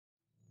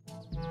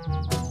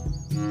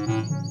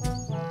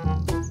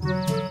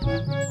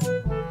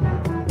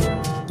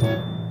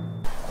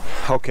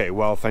Okay,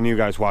 well, if any of you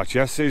guys watched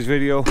yesterday's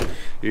video,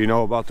 you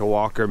know about the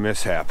walker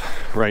mishap.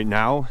 Right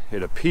now,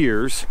 it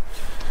appears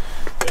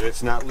that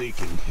it's not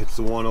leaking. It's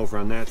the one over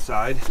on that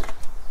side.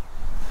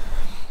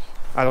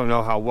 I don't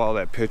know how well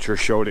that picture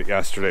showed it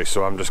yesterday,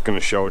 so I'm just going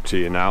to show it to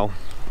you now.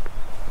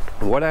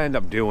 What I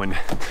ended up doing,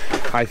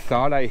 I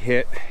thought I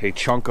hit a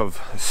chunk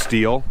of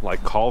steel,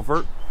 like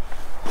culvert.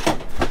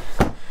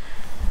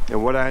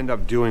 And what I ended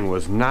up doing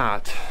was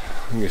not,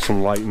 let me get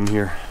some light in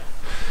here.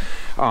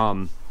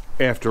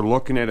 After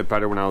looking at it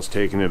better when I was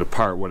taking it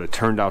apart, what it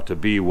turned out to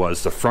be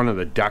was the front of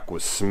the deck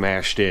was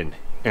smashed in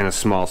a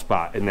small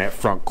spot in that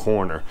front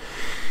corner.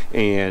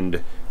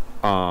 And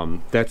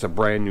that's a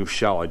brand new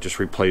shell I just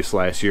replaced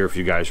last year, if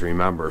you guys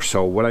remember.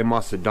 So what I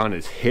must have done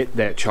is hit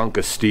that chunk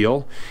of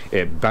steel.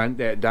 It bent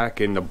that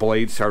deck and the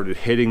blade started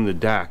hitting the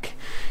deck,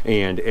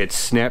 and it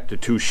snapped the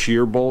two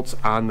shear bolts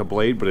on the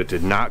blade, but it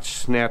did not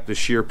snap the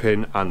shear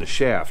pin on the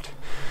shaft.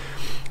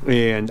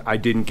 And I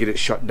didn't get it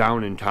shut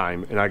down in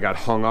time, and I got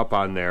hung up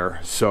on there,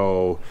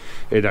 so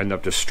it ended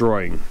up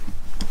destroying.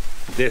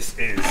 This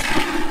is,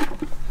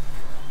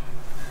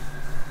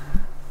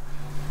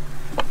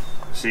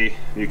 see,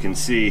 you can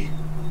see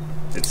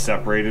it's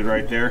separated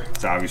right there.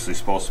 It's obviously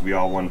supposed to be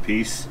all one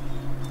piece.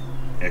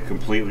 It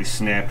completely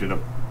snapped it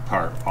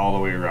apart all the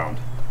way around.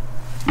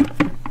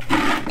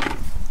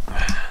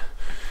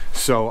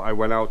 So I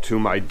went out to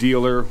my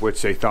dealer,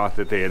 which they thought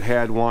that they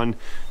had one.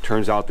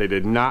 Turns out they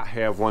did not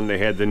have one. They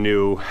had the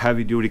new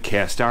heavy-duty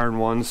cast iron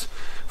ones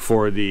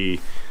for the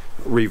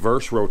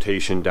reverse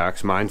rotation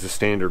decks. Mine's a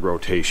standard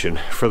rotation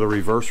for the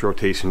reverse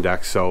rotation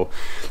deck, so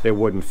it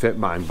wouldn't fit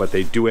mine. But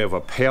they do have a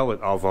pallet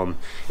of them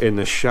in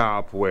the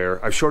shop,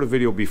 where I've showed a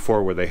video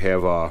before where they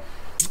have a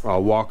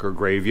walker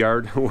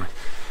graveyard.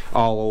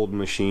 All old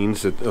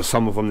machines.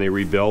 Some of them they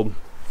rebuild.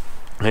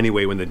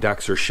 Anyway, when the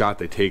decks are shot,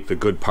 they take the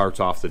good parts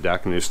off the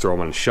deck and they just throw them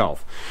on the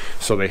shelf.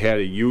 So they had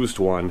a used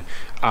one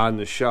on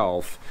the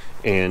shelf,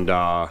 and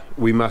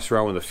we messed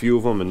around with a few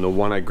of them, and the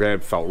one I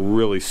grabbed felt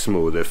really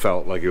smooth. It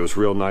felt like it was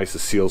real nice. The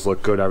seals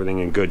looked good, everything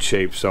in good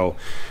shape. So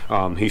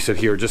he said,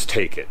 here, just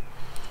take it.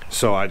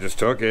 So I just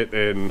took it,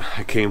 and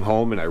I came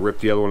home and I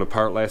ripped the other one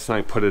apart last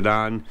night, put it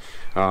on,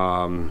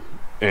 and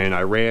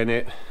I ran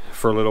it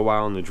for a little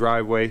while in the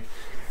driveway.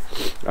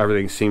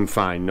 Everything seemed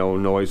fine, no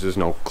noises,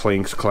 no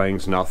clinks,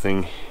 clangs,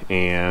 nothing,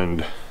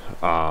 and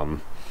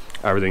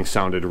everything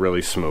sounded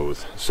really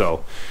smooth.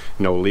 So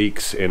no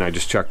leaks, and I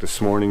just checked this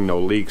morning, no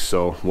leaks,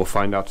 so we'll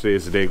find out today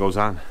as the day goes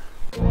on.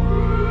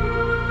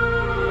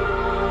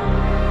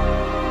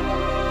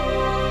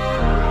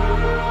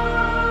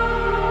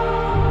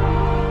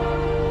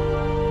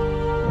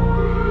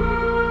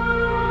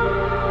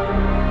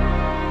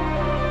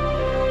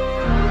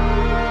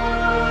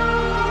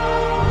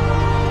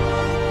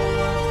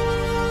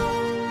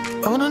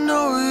 I wanna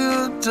know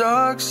your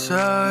dark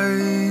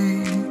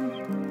side.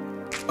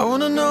 I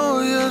wanna know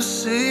your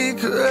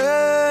secrets.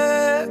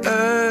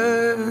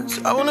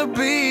 I wanna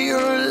be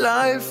your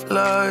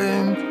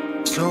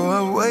lifeline. So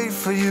I wait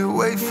for you,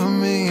 wait for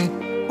me.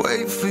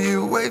 Wait for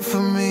you, wait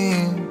for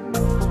me.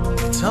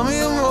 Tell me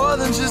you're more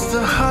than just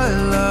a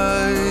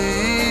highlight.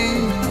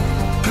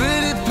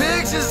 Pretty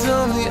pictures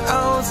on the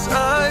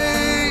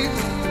outside.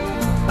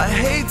 I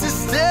hate to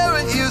stare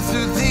at you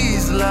through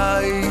these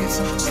lights.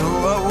 So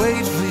I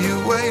wait for you,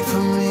 wait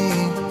for me.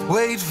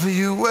 Wait for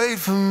you, wait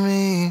for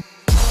me.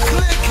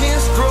 Click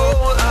and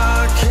scroll,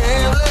 I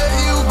can't let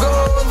you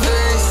go.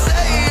 They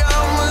say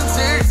I'm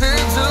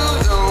addicted to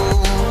you.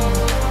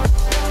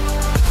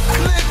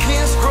 Click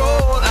and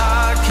scroll,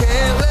 I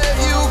can't let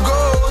you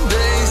go.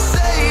 They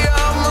say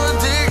I'm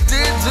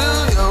addicted to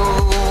you.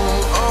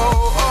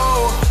 Oh,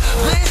 oh,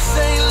 this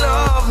ain't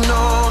love,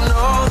 no,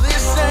 no.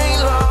 This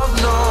ain't love,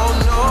 no,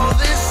 no.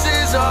 This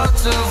is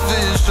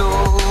artificial.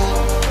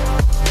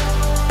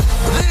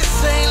 This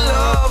ain't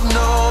love,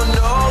 no,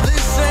 no.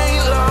 This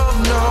ain't love,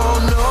 no,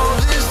 no.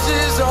 This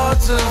is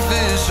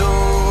artificial.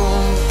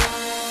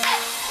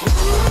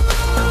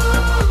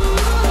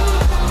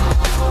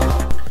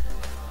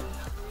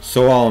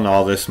 So all in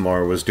all, this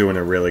mower was doing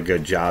a really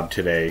good job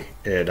today.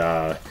 It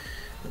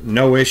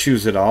no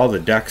issues at all. The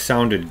deck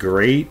sounded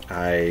great.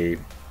 I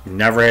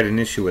never had an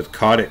issue with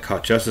cut. It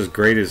cut just as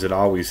great as it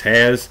always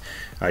has.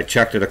 I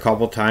checked it a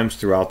couple times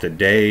throughout the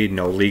day.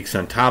 No leaks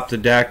on top of the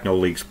deck, no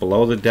leaks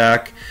below the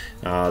deck.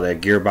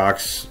 That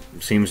gearbox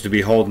seems to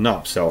be holding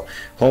up. So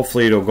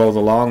hopefully it'll go the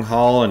long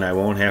haul and I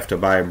won't have to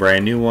buy a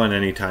brand new one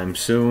anytime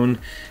soon.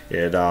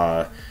 It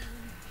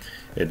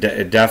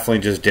definitely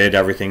just did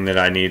everything that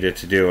I needed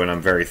to do, and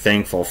I'm very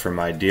thankful for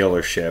my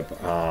dealership.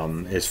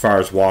 As far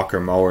as walker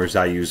mowers,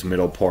 I use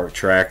Middleport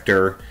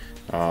Tractor.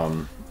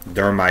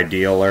 They're my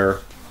dealer.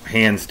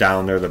 Hands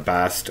down, they're the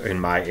best in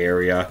my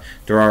area.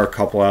 There are a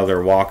couple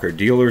other walker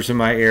dealers in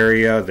my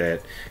area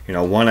that, you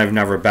know, one I've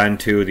never been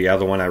to, the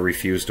other one I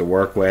refuse to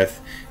work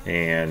with,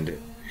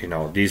 and you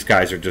know, these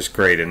guys are just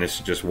great, and this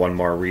is just one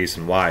more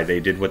reason why. They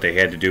did what they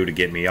had to do to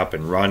get me up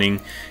and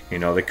running. You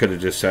know, they could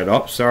have just said,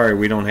 oh, sorry,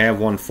 we don't have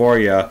one for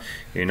you.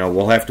 You know,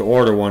 we'll have to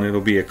order one.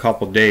 It'll be a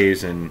couple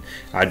days, and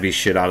I'd be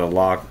shit out of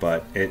luck.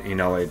 But, you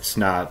know, it's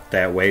not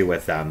that way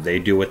with them. They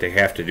do what they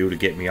have to do to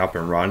get me up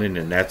and running,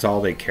 and that's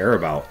all they care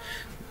about.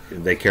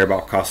 They care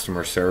about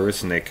customer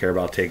service, and they care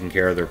about taking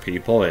care of their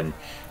people, and,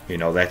 you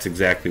know, that's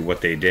exactly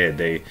what they did.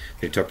 They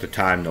took the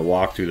time to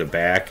walk through the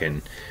back,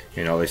 and,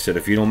 you know, they said,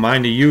 if you don't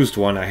mind a used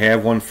one, I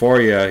have one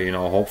for you. You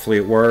know, hopefully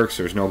it works.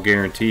 There's no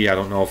guarantee. I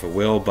don't know if it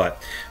will,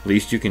 but at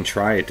least you can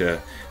try it to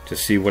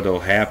see what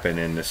will happen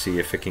and to see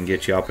if it can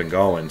get you up and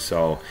going.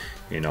 So,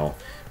 you know,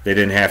 they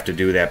didn't have to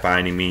do that by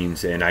any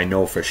means, and I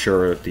know for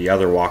sure the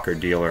other walker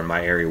dealer in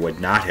my area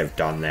would not have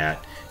done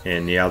that.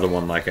 And the other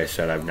one, like I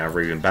said, I've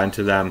never even been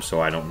to them,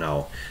 so I don't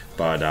know.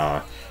 But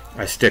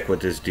I stick with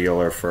this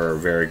dealer for a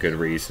very good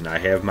reason. I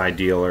have my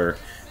dealer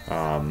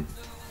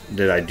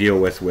that I deal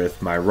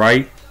with my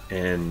Wright,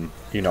 and,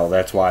 you know,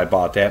 that's why I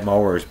bought that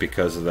mower, is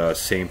because of the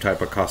same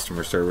type of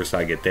customer service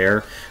I get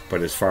there.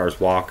 But as far as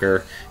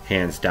walker,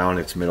 hands down,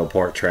 it's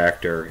Middleport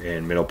Tractor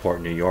in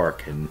Middleport, New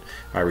York, and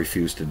I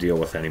refuse to deal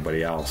with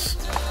anybody else.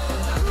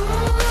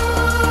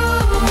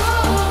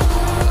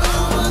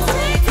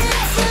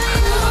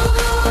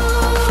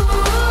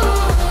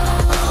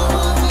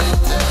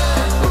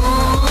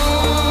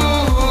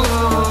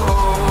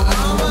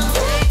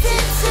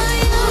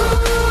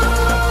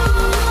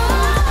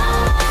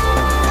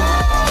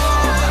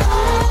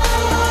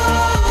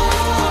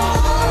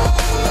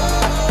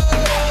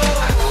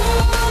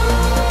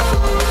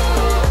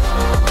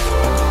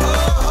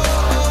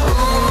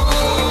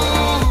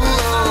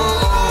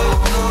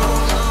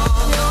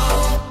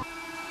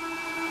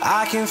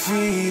 I can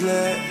feel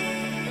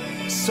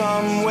it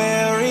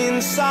somewhere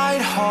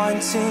inside,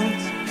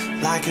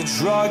 haunting, like a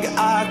drug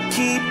I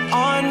keep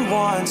on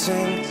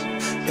wanting.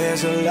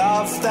 There's a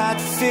love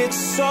that fits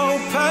so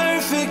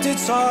perfect,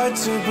 it's hard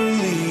to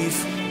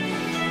believe.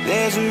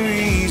 There's a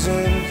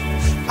reason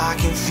I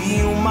can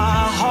feel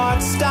my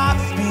heart stop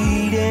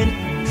beating,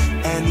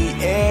 and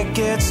the air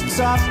gets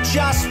tough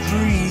just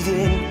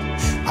breathing.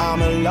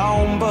 I'm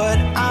alone, but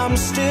I'm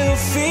still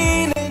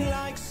feeling.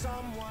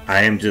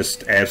 I am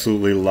just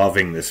absolutely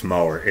loving this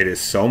mower. It is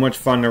so much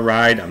fun to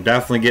ride. I'm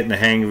definitely getting the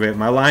hang of it.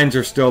 My lines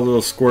are still a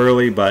little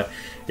squirrely, but,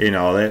 you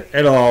know,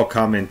 it'll all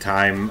come in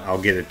time.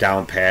 I'll get it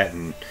down pat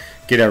and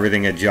get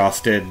everything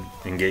adjusted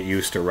and get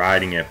used to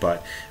riding it.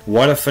 But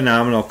what a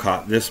phenomenal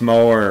cut. This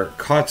mower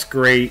cuts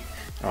great.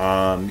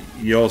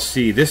 You'll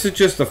see, this is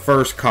just the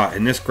first cut,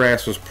 and this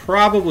grass was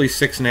probably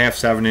 6.5,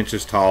 7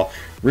 inches tall,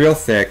 real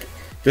thick.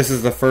 This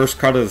is the first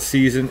cut of the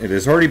season. It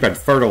has already been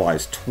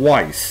fertilized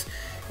twice,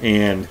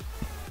 and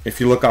if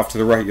you look off to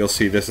the right, you'll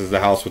see this is the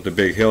house with the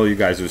big hill. You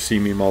guys have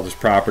seen me mow this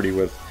property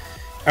with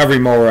every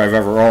mower I've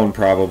ever owned,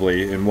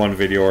 probably in one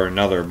video or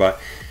another. But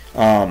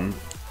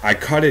I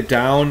cut it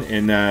down,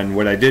 and then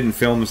what I did in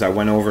film is I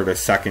went over it a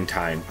second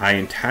time. I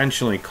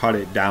intentionally cut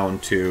it down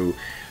to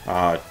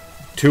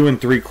 2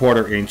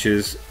 3/4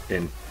 inches,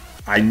 and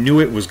I knew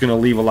it was going to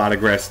leave a lot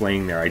of grass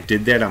laying there. I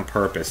did that on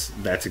purpose.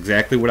 That's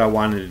exactly what I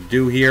wanted to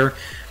do here,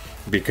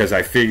 because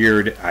I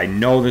figured, I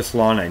know this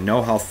lawn, I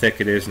know how thick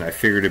it is, and I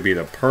figured it'd be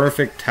the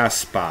perfect test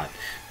spot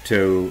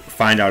to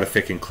find out if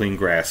it can clean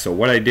grass. So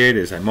what I did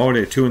is I mowed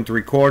it at 2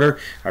 3/4.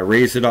 I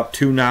raised it up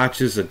 2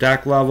 notches at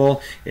deck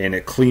level, and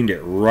it cleaned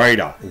it right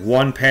up.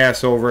 One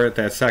pass over it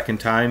that second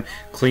time,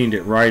 cleaned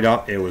it right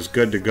up. It was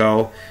good to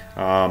go.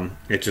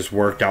 It just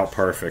worked out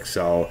perfect.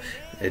 So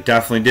it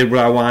definitely did what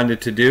I wanted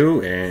it to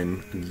do,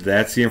 and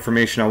that's the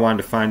information I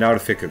wanted to find out,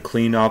 if it could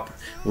clean up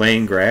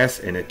laying grass,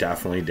 and it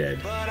definitely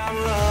did. But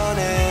I'm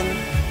running,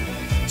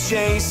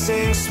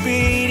 chasing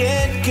speed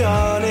and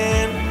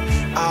gunning.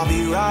 I'll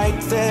be right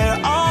there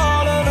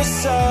all of a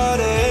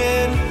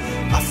sudden.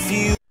 I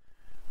feel.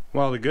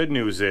 Well, the good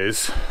news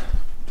is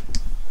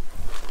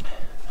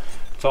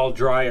it's all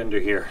dry under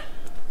here.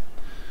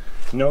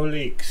 No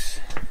leaks.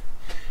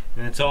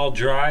 And it's all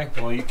dry.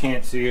 Well, you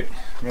can't see it.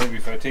 Maybe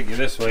if I take you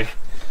this way.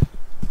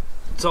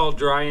 It's all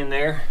dry in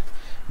there.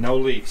 No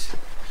leaks.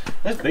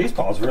 This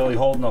baseball's really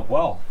holding up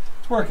well.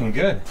 It's working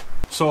good.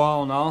 So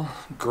all in all,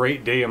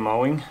 great day of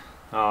mowing.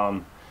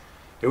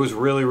 It was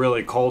really,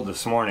 really cold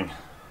this morning.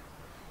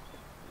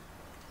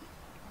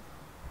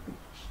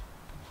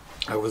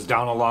 I was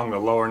down along the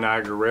lower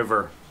Niagara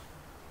River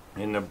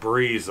in the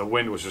breeze. The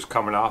wind was just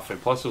coming off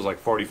it. Plus it was like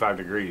 45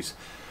 degrees.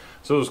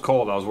 So it was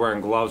cold. I was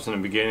wearing gloves in the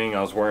beginning.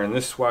 I was wearing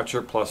this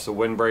sweatshirt plus the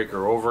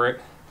windbreaker over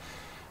it.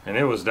 And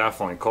it was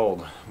definitely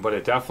cold. But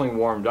it definitely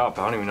warmed up.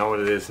 I don't even know what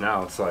it is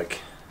now. It's like...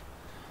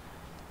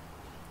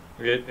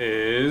 It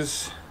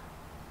is...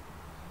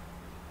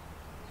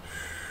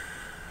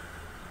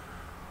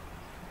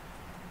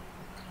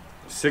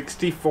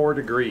 64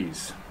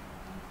 degrees.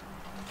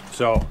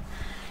 So...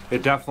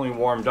 It definitely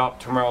warmed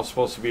up. Tomorrow's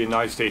supposed to be a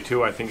nice day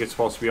too. I think it's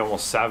supposed to be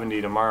almost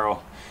 70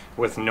 tomorrow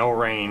with no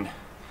rain.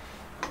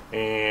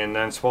 And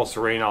then it's supposed to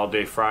rain all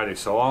day Friday.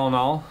 So all in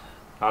all,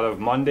 out of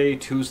Monday,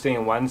 Tuesday,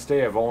 and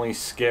Wednesday, I've only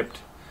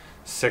skipped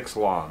 6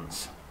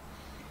 lawns.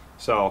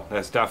 So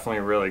that's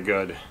definitely really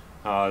good.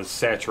 As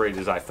saturated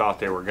as I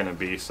thought they were going to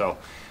be. So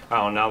I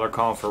don't know, now they're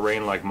calling for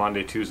rain like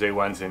Monday, Tuesday,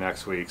 Wednesday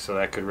next week, so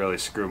that could really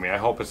screw me. I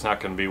hope it's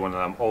not going to be one of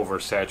them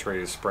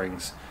oversaturated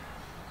springs.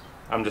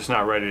 I'm just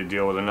not ready to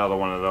deal with another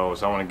one of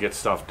those. I want to get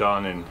stuff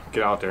done and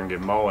get out there and get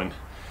mowing.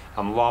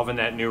 I'm loving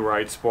that new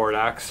Wright Sport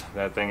X.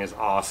 That thing is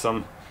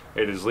awesome.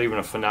 It is leaving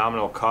a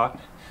phenomenal cut.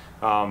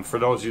 For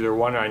those of you that are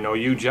wondering, I know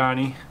you,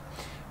 Johnny,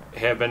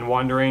 have been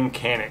wondering,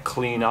 can it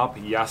clean up?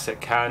 Yes, it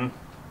can.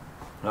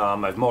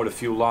 I've mowed a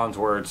few lawns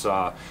where it's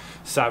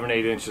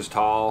 7-8 inches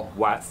tall,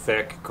 wet,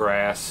 thick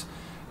grass,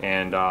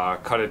 and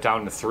cut it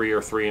down to 3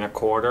 or 3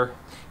 1/4,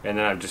 and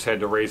then I've just had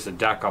to raise the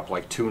deck up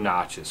like 2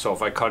 notches. So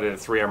if I cut it at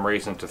 3, I'm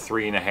raising it to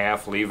 3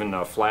 1/2, leaving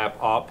the flap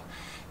up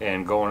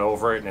and going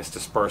over it, and it's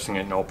dispersing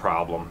it no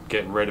problem.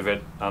 Getting rid of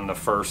it on the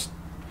first,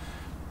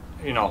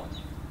 you know,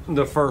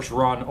 the first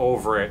run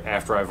over it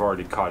after I've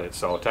already cut it.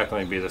 So technically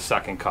it'd be the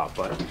second cut,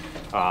 but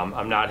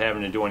I'm not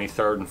having to do any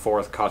 3rd and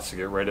 4th cuts to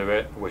get rid of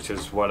it, which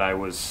is what that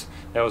was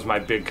my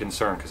big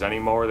concern, because any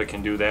mower that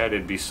can do that,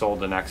 it'd be sold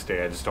the next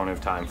day. I just don't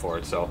have time for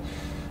it. So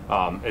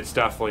it's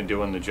definitely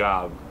doing the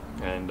job,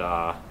 and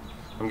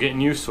I'm getting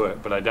used to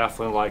it, but I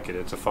definitely like it.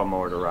 It's a fun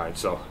mower to ride.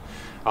 So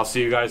I'll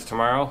see you guys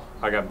tomorrow.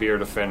 I got beer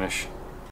to finish.